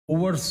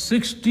over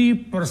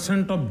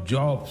 60% of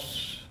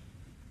jobs.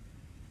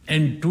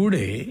 And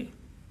today,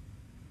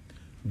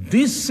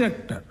 this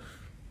sector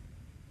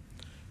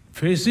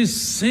faces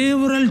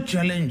several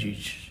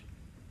challenges.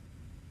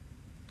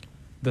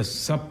 The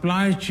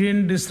supply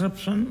chain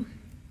disruption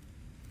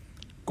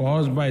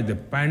caused by the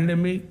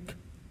pandemic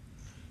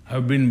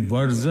have been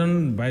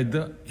worsened by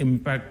the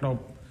impact of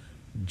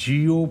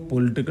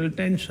geopolitical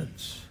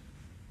tensions.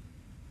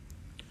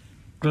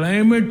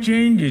 Climate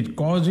change is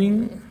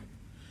causing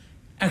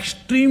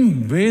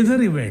extreme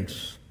weather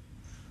events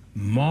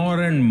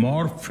more and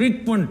more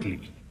frequently.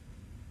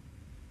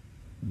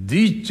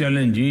 These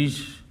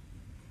challenges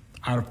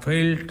are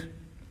felt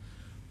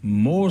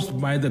most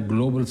by the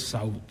global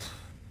south.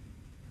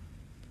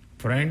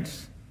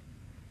 Friends,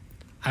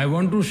 I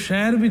want to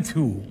share with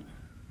you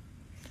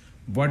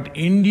what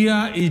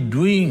India is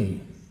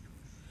doing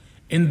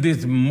in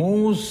this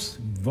most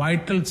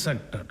vital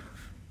sector.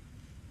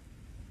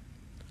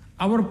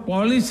 Our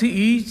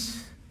policy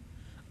is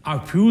a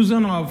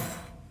fusion of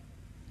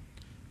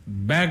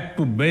back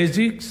to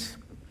basics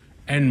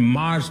and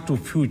march to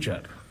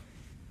future.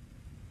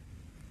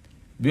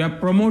 We are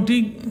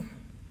promoting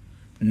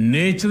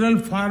natural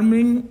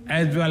farming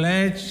as well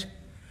as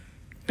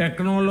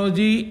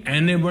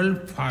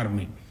technology-enabled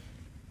farming.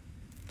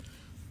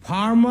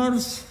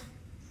 Farmers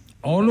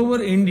all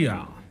over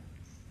India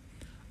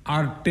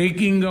are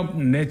taking up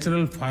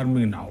natural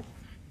farming now.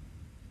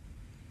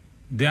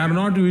 They are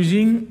not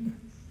using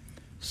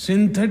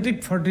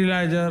synthetic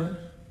fertilizer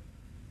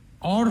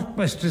or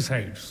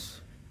pesticides.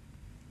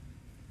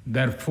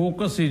 Their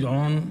focus is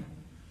on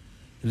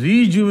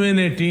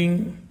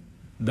rejuvenating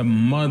the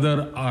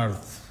Mother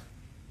Earth,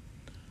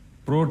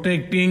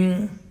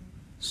 protecting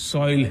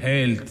soil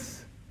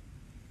health,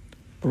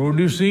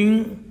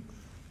 producing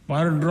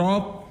per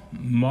drop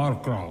more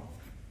crop,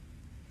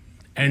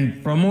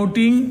 and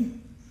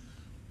promoting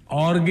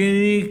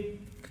organic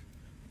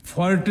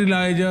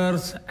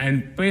fertilizers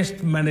and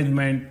pest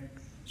management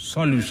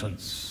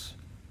solutions.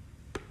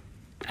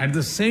 At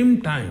the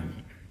same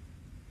time,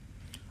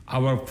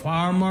 our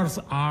farmers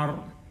are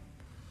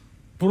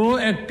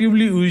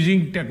proactively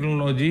using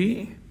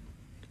technology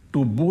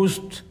to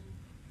boost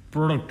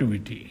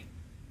productivity.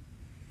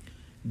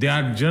 They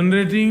are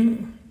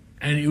generating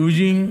and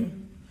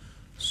using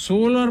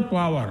solar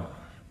power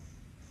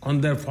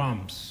on their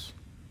farms.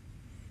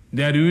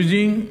 They are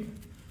using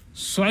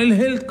soil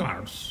health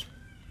cards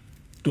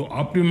to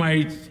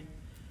optimize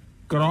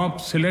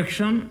crop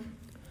selection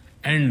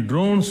and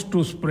drones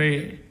to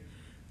spray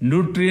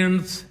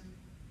nutrients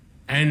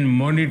and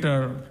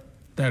monitor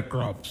their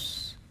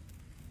crops.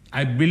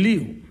 I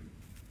believe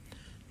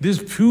this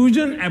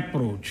fusion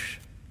approach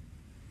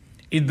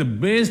is the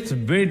best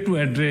way to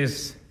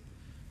address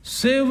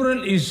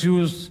several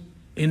issues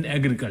in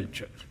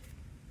agriculture.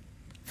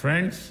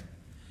 Friends,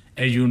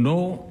 as you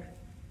know,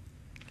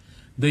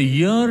 the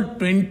year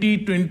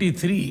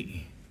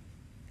 2023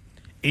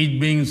 is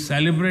being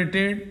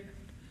celebrated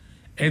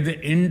as the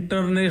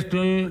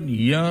International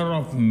Year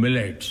of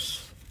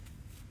Millets.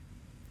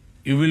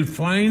 You will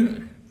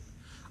find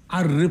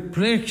a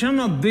reflection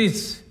of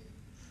this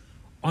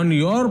on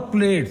your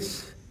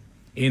plates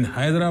in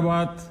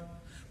Hyderabad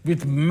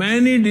with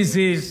many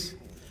dishes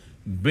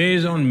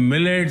based on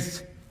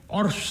millets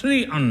or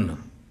Sri Anna,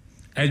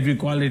 as we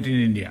call it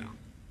in India.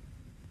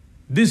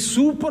 These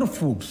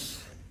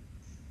superfoods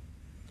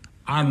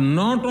are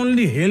not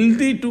only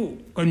healthy to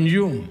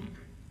consume,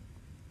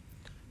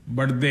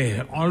 but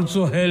they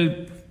also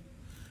help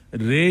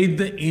raise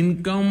the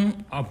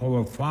income of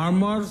our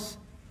farmers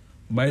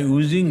by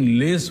using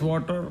less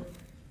water,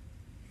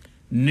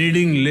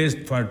 needing less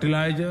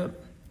fertilizer,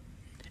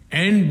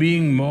 and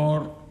being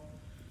more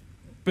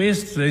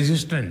pest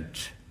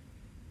resistant.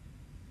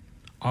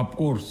 Of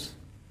course,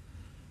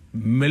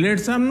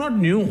 millets are not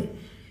new.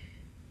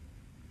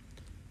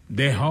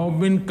 They have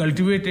been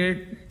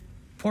cultivated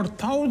for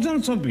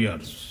thousands of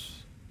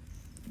years.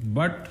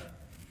 But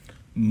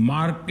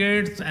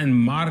markets and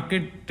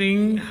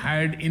marketing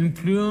had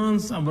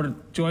influenced our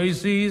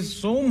choices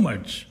so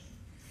much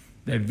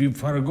that we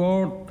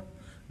forgot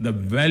the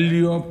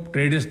value of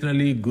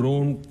traditionally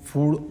grown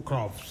food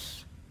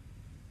crops.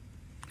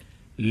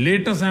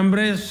 Let us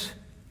embrace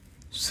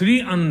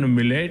Sri Anna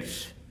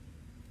millets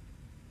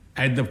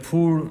as the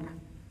food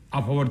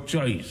of our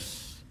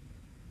choice.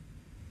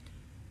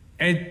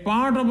 As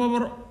part of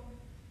our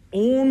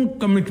own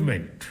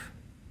commitment,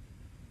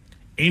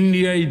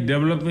 India is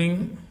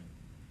developing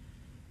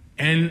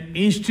an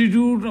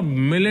Institute of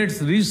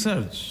Millets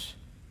Research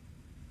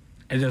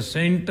as a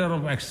center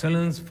of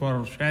excellence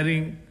for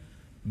sharing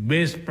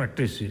best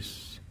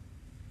practices,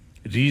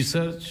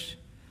 research,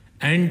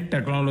 and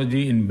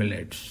technology in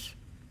millets.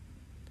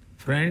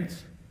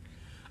 Friends,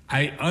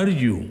 I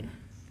urge you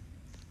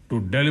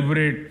to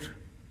deliberate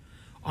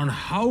on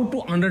how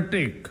to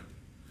undertake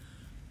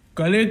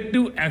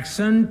collective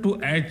action to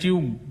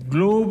achieve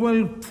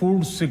global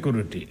food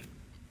security.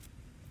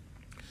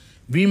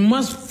 We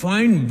must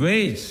find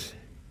ways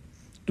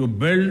to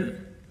build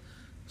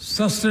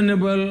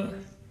sustainable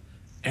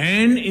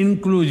and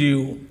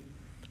inclusive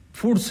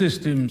food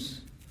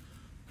systems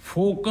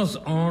focus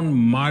on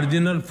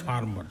marginal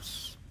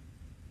farmers.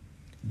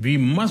 We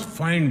must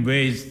find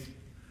ways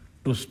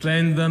to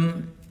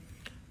strengthen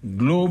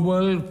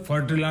global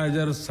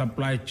fertilizer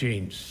supply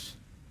chains.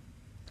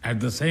 At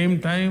the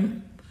same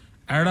time,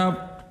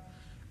 adopt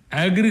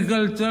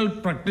agricultural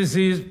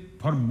practices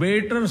for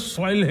better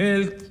soil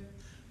health,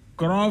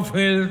 crop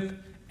health,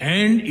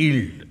 and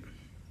yield.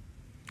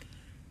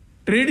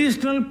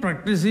 Traditional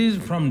practices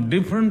from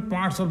different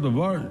parts of the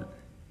world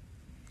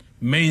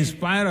may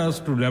inspire us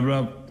to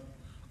develop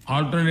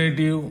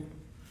alternative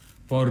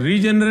for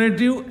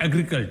regenerative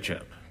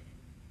agriculture.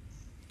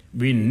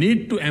 We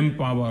need to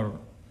empower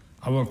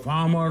our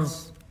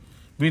farmers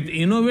with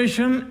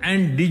innovation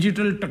and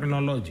digital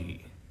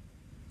technology.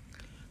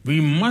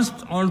 We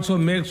must also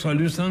make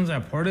solutions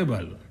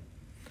affordable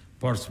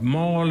for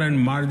small and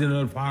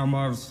marginal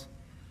farmers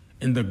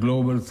in the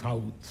global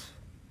south.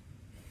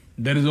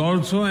 There is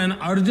also an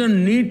urgent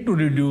need to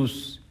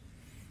reduce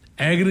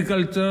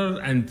agriculture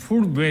and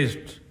food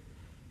waste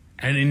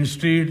and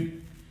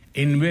instead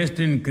invest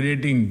in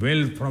creating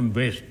wealth from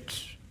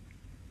waste.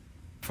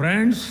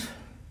 Friends,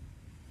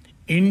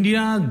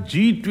 India's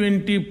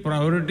G20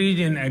 priorities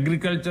in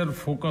agriculture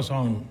focus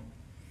on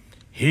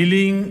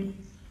healing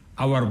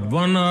our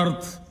one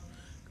earth,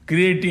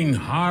 creating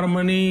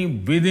harmony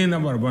within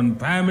our one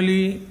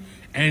family,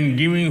 and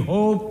giving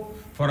hope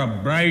for a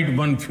bright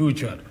one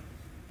future.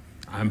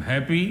 I am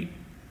happy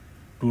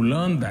to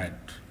learn that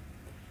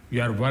we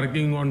are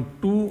working on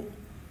two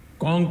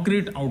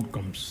concrete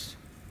outcomes: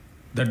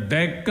 the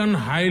Deccan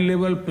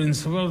High-Level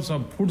Principles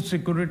of Food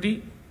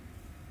Security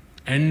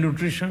and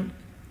Nutrition,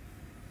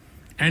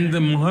 and the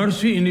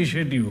Maharshi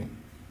Initiative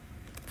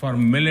for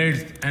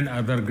millets and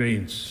other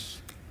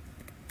grains.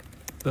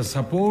 The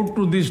support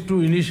to these two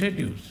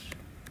initiatives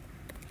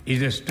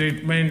is a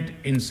statement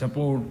in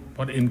support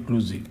for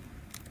inclusive,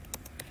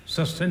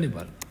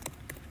 sustainable,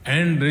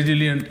 and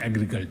resilient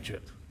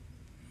agriculture.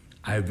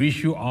 I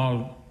wish you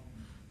all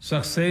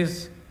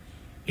success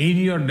in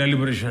your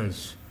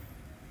deliberations.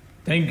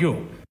 Thank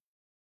you.